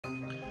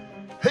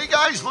Hey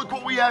guys, look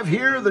what we have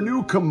here, the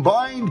new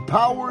Combined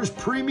Powers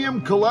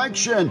Premium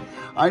Collection.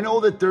 I know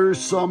that there's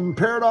some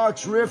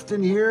Paradox Rift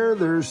in here,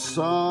 there's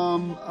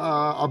some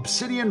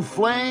Obsidian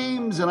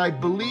Flames, and I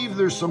believe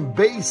there's some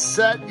base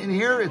set in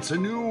here. It's a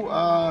new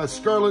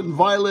Scarlet and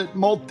Violet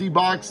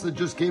multi-box that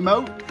just came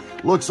out.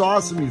 Looks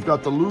awesome. You've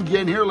got the Lugia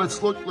in here.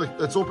 Let's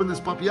open this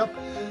puppy up.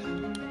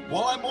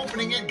 While I'm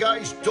opening it,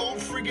 guys,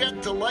 don't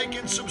forget to like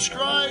and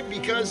subscribe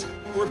because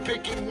we're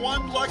picking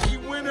one lucky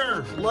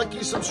winner,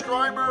 lucky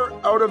subscriber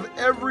out of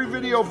every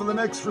video for the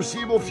next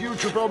foreseeable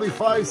future, probably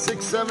 5,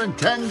 6, 7,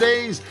 10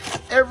 days.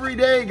 Every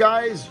day,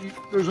 guys,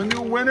 there's a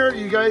new winner.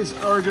 You guys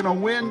are going to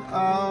win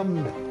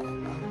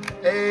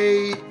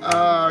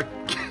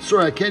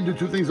sorry, I can't do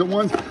two things at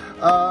once.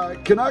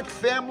 Canuck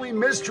Family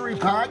Mystery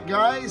Pack,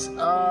 guys.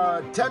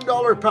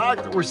 $10 pack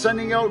that we're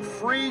sending out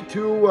free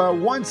to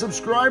one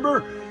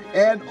subscriber.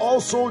 And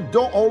also,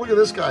 oh, look at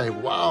this guy.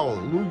 Wow,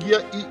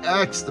 Lugia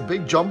EX, the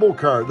big jumbo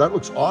card. That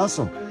looks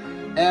awesome.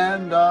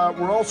 And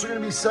we're also going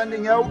to be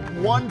sending out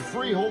one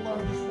free, hold on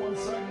just 1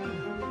 second.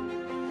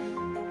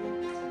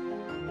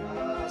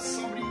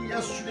 Somebody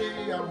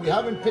yesterday, we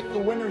haven't picked the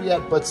winner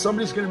yet, but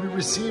somebody's going to be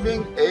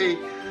receiving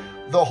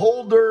the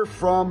holder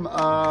from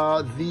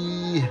I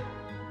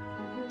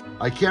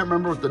can't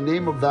remember what the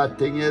name of that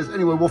thing is.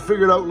 Anyway, we'll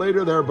figure it out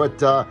later there, but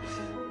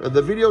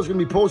the video is going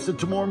to be posted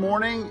tomorrow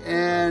morning,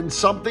 and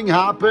something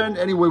happened.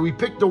 Anyway, we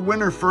picked a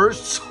winner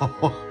first,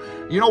 so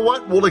you know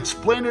what? We'll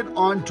explain it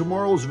on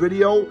tomorrow's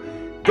video.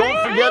 Don't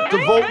forget to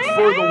vote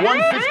for the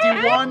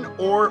 151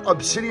 or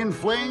Obsidian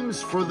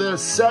Flames for the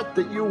set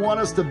that you want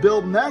us to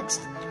build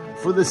next.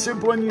 For the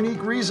simple and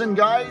unique reason,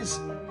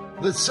 guys,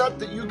 the set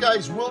that you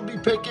guys will be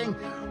picking,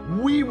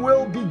 we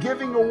will be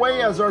giving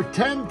away as our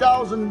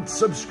 10,000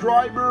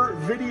 subscriber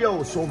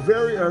video. So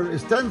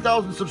it's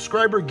 10,000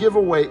 subscriber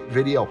giveaway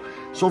video.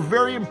 So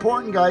very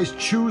important, guys,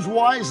 choose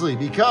wisely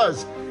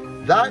because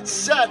that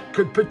set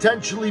could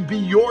potentially be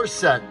your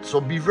set.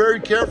 So be very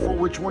careful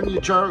which one you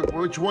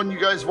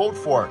guys vote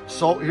for.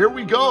 So here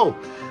we go.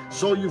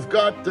 So you've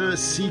got the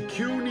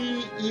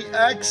Sikuni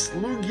EX,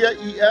 Lugia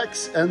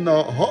EX, and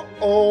the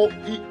Ho-Oh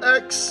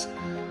EX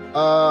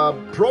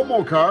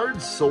promo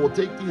cards. So we'll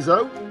take these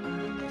out.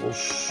 We'll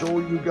show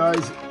you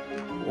guys.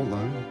 Hold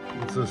on.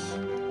 What's this?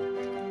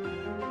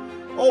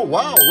 Oh,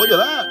 wow. Look at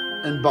that.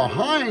 And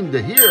behind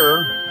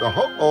here,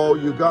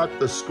 you got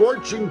the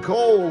Scorching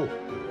Coal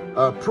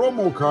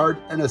promo card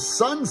and a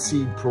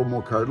Sunseed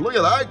promo card. Look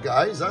at that,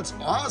 guys. That's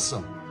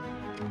awesome.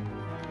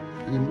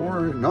 Any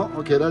more? No?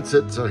 Okay, that's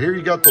it. So here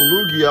you got the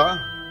Lugia.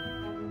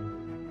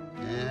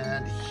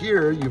 And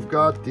here you've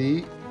got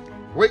the...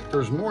 Wait,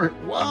 there's more.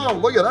 Wow,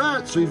 look at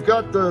that. So you've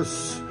got the...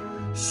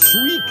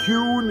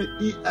 Suicune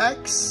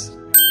EX,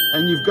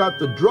 and you've got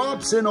the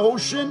Drops in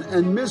Ocean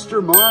and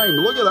Mr. Mime.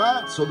 Look at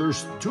that. So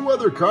there's two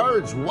other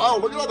cards. Wow,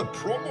 look at all the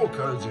promo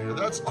cards here.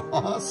 That's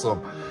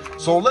awesome.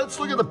 So let's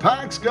look at the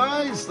packs,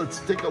 guys.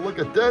 Let's take a look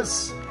at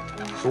this.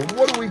 So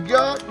what do we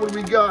got? What do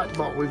we got?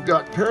 Well, we've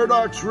got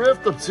Paradox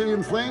Rift,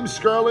 Obsidian Flames,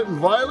 Scarlet and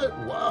Violet.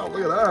 Wow,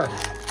 look at that.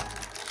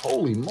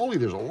 Holy moly,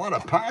 there's a lot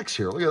of packs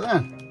here. Look at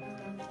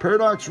that.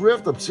 Paradox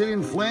Rift,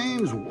 Obsidian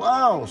Flames.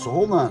 Wow. So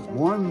hold on.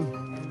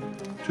 1,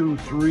 2,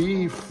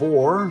 3,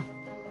 4.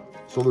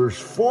 So there's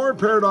 4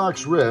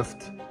 Paradox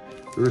Rift,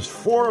 there's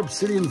 4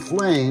 Obsidian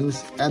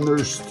Flames, and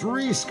there's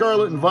 3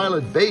 Scarlet and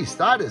Violet base.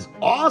 That is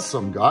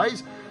awesome,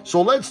 guys.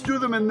 So let's do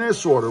them in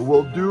this order.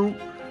 We'll do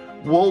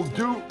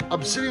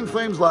Obsidian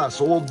Flames last.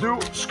 So we'll do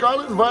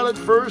Scarlet and Violet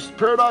first,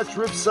 Paradox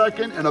Rift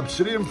second, and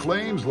Obsidian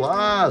Flames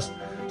last.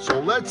 So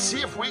let's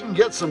see if we can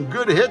get some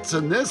good hits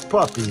in this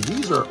puppy.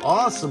 These are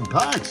awesome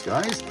packs,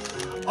 guys.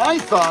 I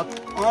thought,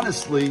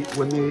 honestly,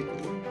 when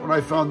I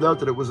found out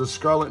that it was a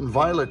Scarlet and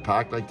Violet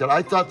pack like that,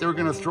 I thought they were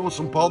going to throw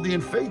some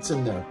Paldean Fates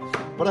in there.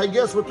 But I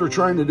guess what they're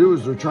trying to do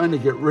is they're trying to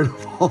get rid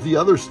of all the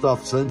other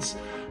stuff since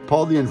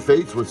Paldean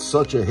Fates was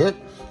such a hit.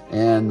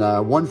 And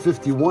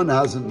 151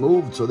 hasn't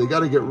moved, so they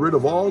got to get rid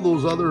of all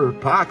those other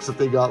packs that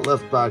they got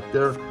left back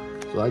there.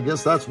 So I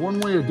guess that's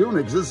one way of doing it,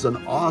 because this is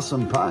an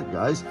awesome pack,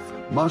 guys.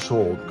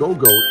 Mushhold,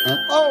 Go-Goat, and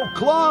oh,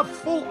 Claw,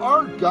 full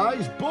art,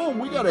 guys. Boom,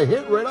 we got a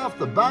hit right off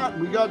the bat.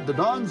 We got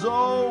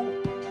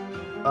Dodonzo,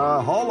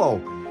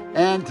 Hollow.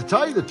 And to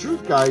tell you the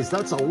truth, guys,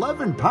 that's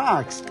 11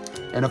 packs.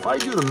 And if I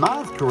do the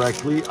math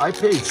correctly, I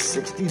paid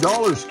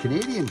 $60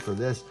 Canadian for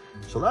this.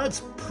 So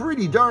that's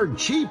pretty darn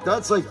cheap.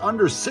 That's like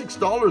under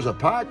 $6 a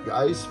pack,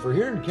 guys. For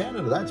here in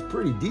Canada, that's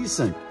pretty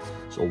decent.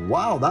 So,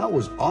 wow, that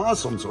was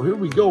awesome. So here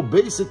we go.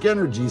 Basic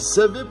Energy,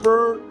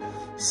 Seviper,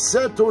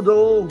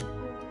 Cetodal,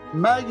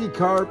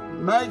 Magikarp,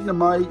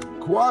 Magnemite,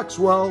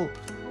 Quaxwell,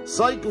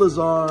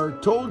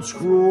 Cyclizar,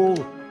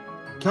 Toadscruel,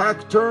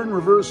 Cacturn,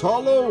 Reverse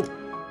Hollow,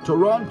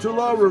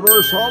 Tarantula,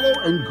 Reverse Hollow,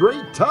 and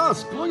Great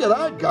Tusk. Look at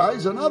that,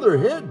 guys. Another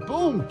hit.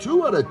 Boom.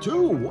 2 out of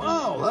 2.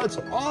 Wow, that's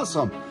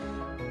awesome.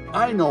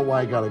 I know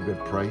why I got a good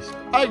price.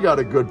 I got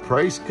a good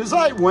price because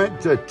I went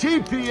to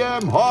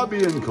TPM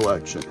Hobby and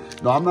Collection.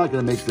 No, I'm not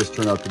going to make this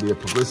turn out to be a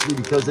publicity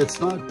because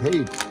it's not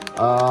paid.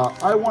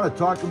 I want to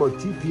talk about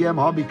TPM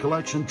Hobby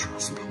Collection.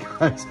 Trust me,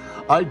 guys,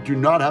 I do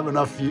not have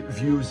enough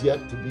views yet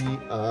to be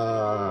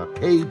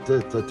paid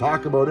to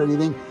talk about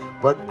anything,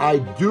 but I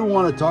do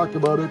want to talk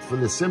about it for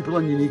the simple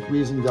and unique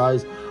reason,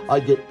 guys. I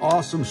get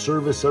awesome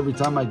service every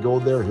time I go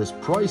there. His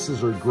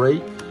prices are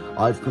great.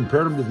 I've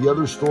compared him to the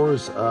other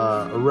stores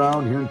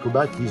around here in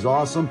Quebec. He's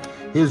awesome.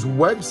 His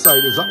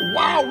website is,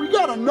 wow, we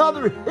got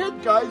another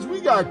hit, guys.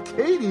 We got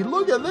Katie.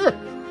 Look at this.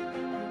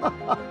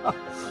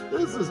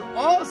 This is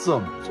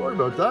awesome. Sorry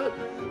about that.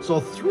 So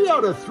 3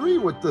 out of 3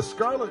 with the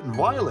Scarlet and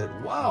Violet.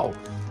 Wow.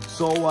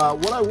 So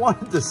what I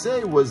wanted to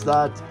say was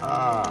that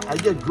I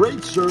get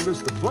great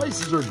service. The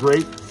prices are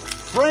great.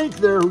 Frank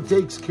there, who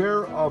takes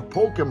care of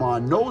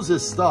Pokemon, knows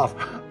his stuff.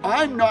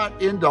 I'm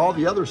not into all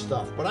the other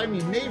stuff, but I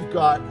mean, they've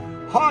got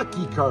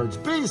hockey cards,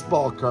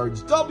 baseball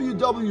cards,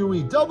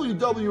 WWE,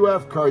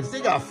 WWF cards.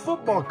 They got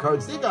football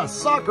cards. They got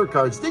soccer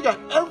cards. They got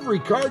every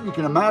card you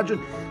can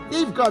imagine.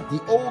 They've got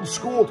the old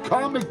school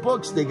comic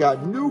books. They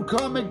got new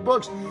comic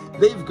books.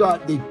 They've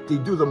got, they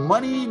do the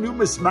money,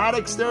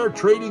 numismatics there,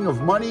 trading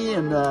of money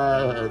and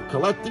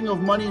collecting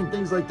of money and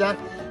things like that.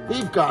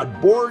 They've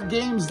got board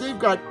games. They've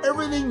got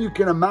everything you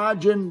can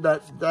imagine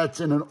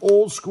that's in an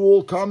old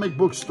school comic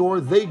book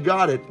store. They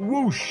got it.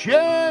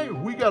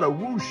 Whooshie! We got a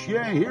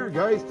whooshie here,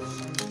 guys.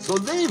 So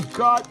they've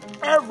got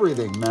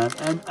everything, man.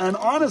 And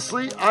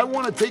honestly, I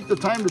want to take the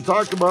time to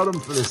talk about them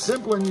for the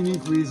simple and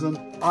unique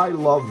reason I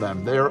love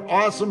them. They're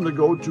awesome to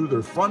go to.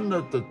 They're fun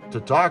to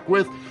talk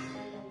with.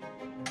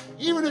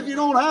 Even if you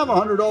don't have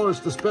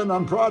 $100 to spend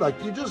on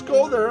product, you just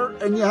go there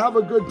and you have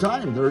a good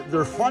time.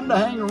 They're fun to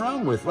hang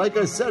around with. Like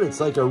I said, it's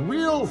like a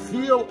real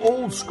feel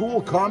old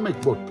school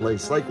comic book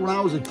place. Like when I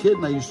was a kid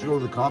and I used to go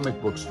to the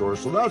comic book store.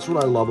 So that's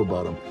what I love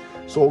about them.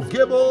 So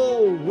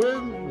Gibble,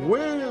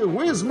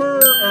 Wismer,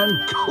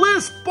 and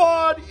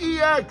Clispod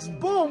EX.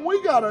 Boom,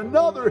 we got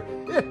another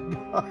hit,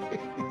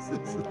 guys.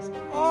 This is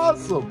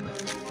awesome.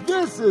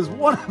 This is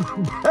one of the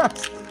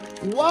best.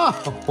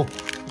 Wow.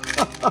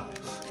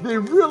 They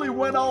really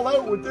went all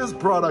out with this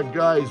product,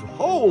 guys.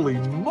 Holy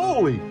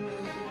moly.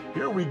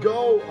 Here we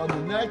go on the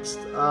next,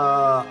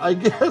 I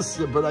guess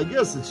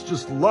it's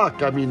just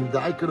luck. I mean,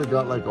 I could have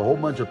got like a whole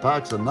bunch of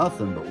packs of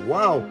nothing, but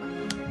wow.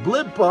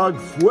 Blipbug,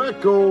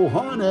 Fueco,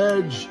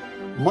 Honedge,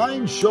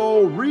 Mind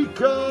Show,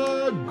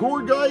 Rika,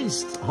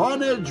 Gorgeist,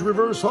 Honedge,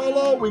 Reverse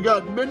Hollow. We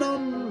got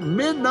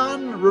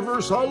Minun,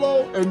 Reverse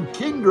Hollow, and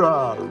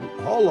Kingdra,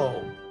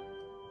 Hollow.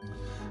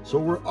 So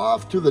we're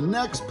off to the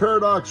next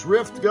Paradox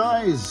Rift,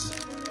 guys.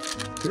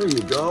 Here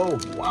you go.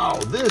 Wow,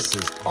 this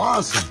is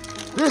awesome.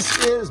 This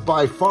is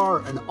by far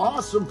an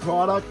awesome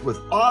product with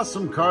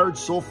awesome cards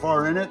so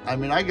far in it. I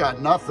mean, I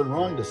got nothing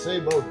wrong to say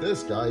about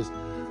this, guys.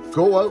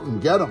 Go out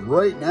and get them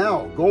right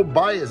now. Go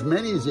buy as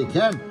many as you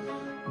can.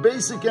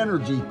 Basic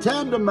Energy,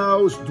 Tandem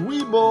Mouse,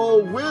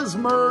 Dweeble,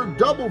 Wismer,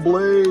 Double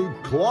Blade,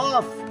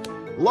 Cloth,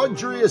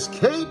 Luxurious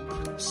Cape,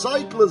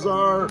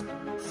 Cyclizar,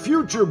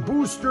 Future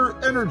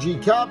Booster Energy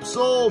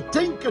Capsule,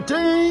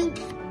 Tink-a-Tink,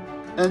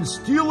 and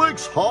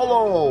Steelix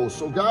Hollow.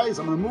 So guys,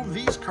 I'm going to move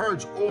these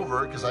cards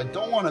over because I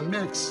don't want to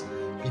mix,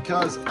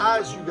 because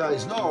as you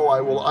guys know,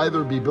 I will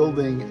either be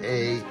building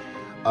a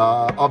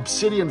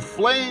Obsidian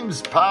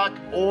Flames pack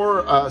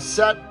or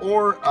set,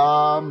 or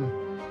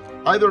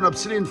either an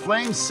Obsidian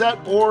Flames set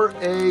or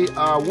a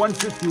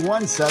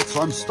 151 set. So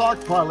I'm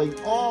stockpiling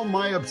all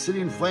my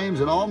Obsidian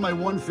Flames and all my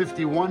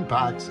 151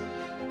 packs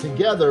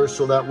together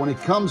so that when it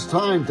comes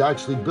time to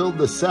actually build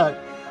the set,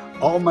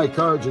 all my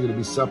cards are going to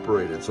be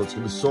separated. So it's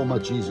going to be so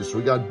much easier. So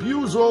we got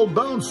Buzel,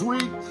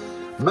 Bounsweet,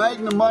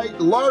 Magnemite,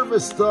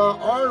 Larvista,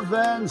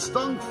 Arven,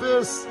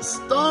 Stunfisk,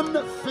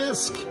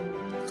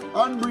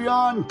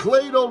 Umbreon,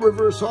 Claydol,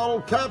 Reverse Hollow,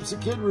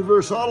 Capsicid,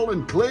 Reverse Hollow,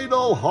 and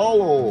Claydol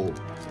Hollow.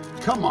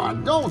 Come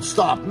on, don't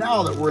stop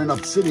now that we're in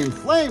Obsidian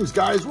Flames,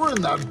 guys. We're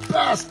in the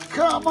best.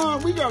 Come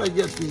on, we got to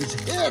get these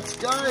hits,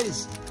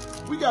 guys.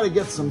 We got to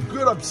get some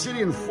good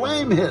Obsidian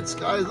Flame hits,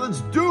 guys. Let's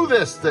do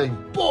this thing.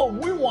 Boom,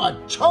 we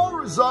want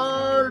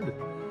Charizard.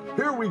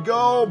 Here we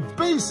go.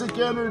 Basic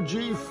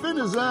Energy,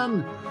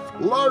 Finizen,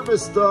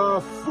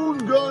 Larvista,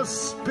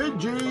 Fungus,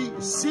 Pidgey,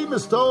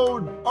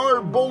 Seamistode,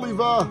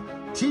 Arboliva,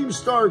 Team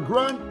Star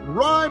Grunt,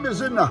 Rhyme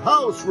is in the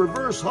house,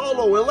 Reverse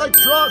Hollow,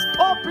 Electros,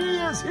 Poppy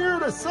is here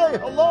to say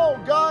hello,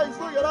 guys.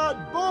 Look at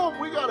that. Boom,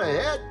 we got a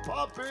hit,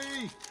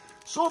 Poppy.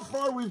 So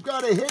far, we've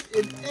got a hit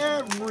in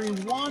every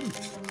one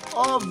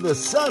of the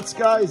sets,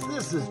 guys.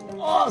 This is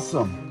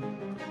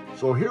awesome.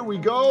 So here we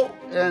go,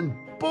 and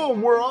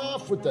boom, we're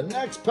off with the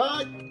next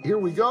pack. Here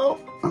we go,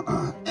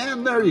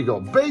 and there you go.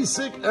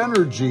 Basic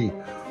Energy,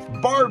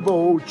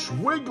 Barboach,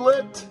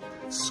 Wiglet,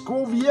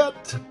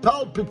 Scoviette,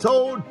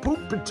 Palpitode,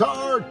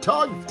 Pupitar,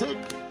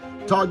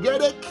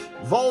 Togetic,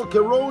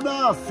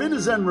 Volcarona,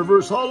 Finizen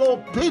Reverse Hollow,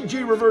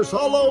 Pidgey Reverse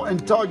Hollow,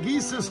 and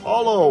Togesis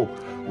Hollow.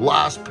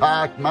 Last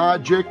pack,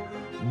 Magic,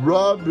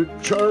 Rub,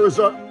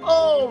 Charizard.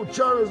 Oh,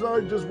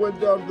 Charizard just went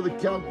down for the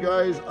count,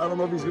 guys. I don't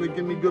know if he's going to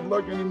give me good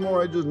luck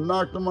anymore. I just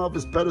knocked him off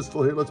his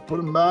pedestal here. Let's put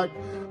him back.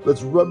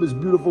 Let's rub his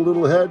beautiful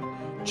little head.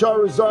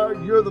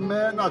 Charizard, you're the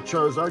man. Not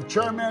Charizard.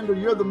 Charmander,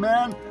 you're the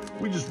man.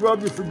 We just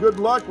rubbed you for good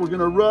luck. We're going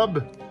to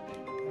rub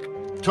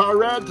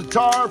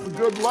Tar for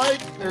good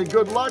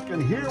luck,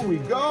 and here we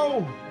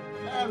go.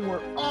 And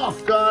we're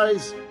off,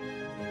 guys.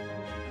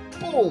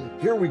 Boom,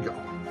 here we go.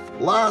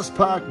 Last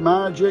pack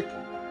magic.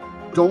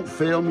 Don't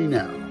fail me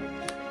now.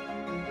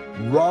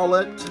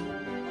 Rowlet,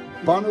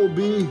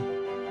 Bunnelby,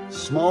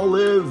 Small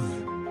Live,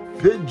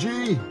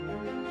 Pidgey,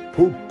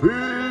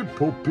 Poopy,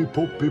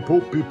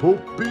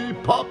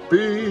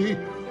 Poppy,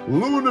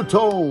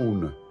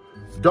 Lunatone,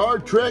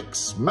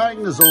 Dartrix,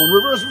 Magnezone,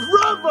 Reverse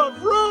Rev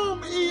of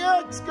Room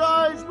EX,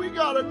 guys. We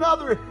got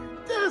another.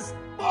 This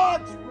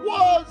box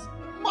was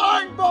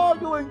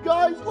mind-boggling,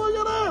 guys. Look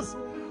at this.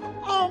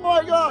 Oh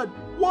my God.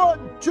 1,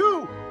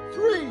 2,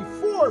 3,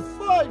 4,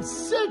 5,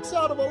 6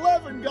 out of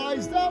 11,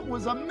 guys. That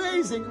was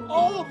amazing.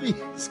 All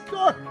these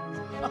cards.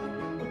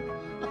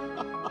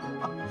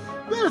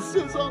 This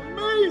is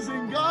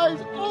amazing, guys.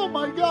 Oh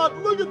my God.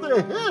 Look at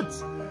the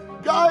hits.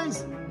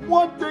 Guys,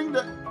 one thing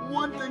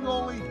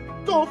only.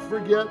 Don't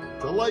forget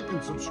to like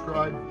and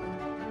subscribe.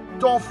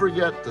 Don't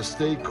forget to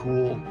stay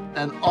cool.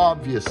 And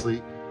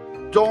obviously,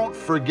 don't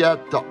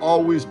forget to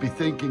always be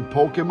thinking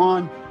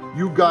Pokemon.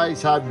 You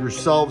guys have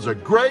yourselves a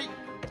great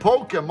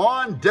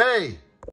Pokemon day.